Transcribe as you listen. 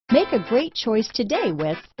Make a great choice today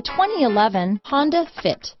with the 2011 Honda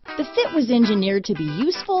Fit. The Fit was engineered to be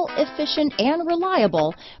useful, efficient, and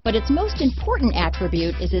reliable, but its most important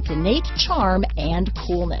attribute is its innate charm and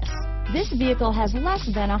coolness. This vehicle has less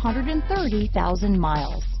than 130,000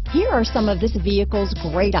 miles. Here are some of this vehicle's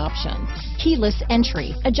great options: keyless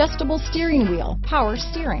entry, adjustable steering wheel, power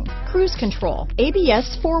steering, cruise control,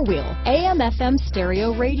 ABS 4-wheel, AM/FM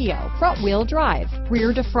stereo radio, front-wheel drive,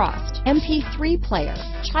 rear defrost, MP3 player,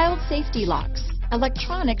 child safety locks,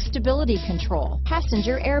 electronic stability control,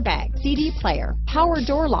 passenger airbag, CD player, power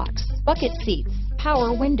door locks, bucket seats,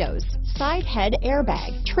 power windows, side head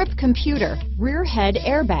airbag, trip computer, rear head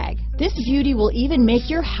airbag. This beauty will even make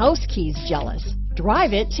your house keys jealous.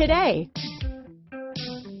 Drive it today.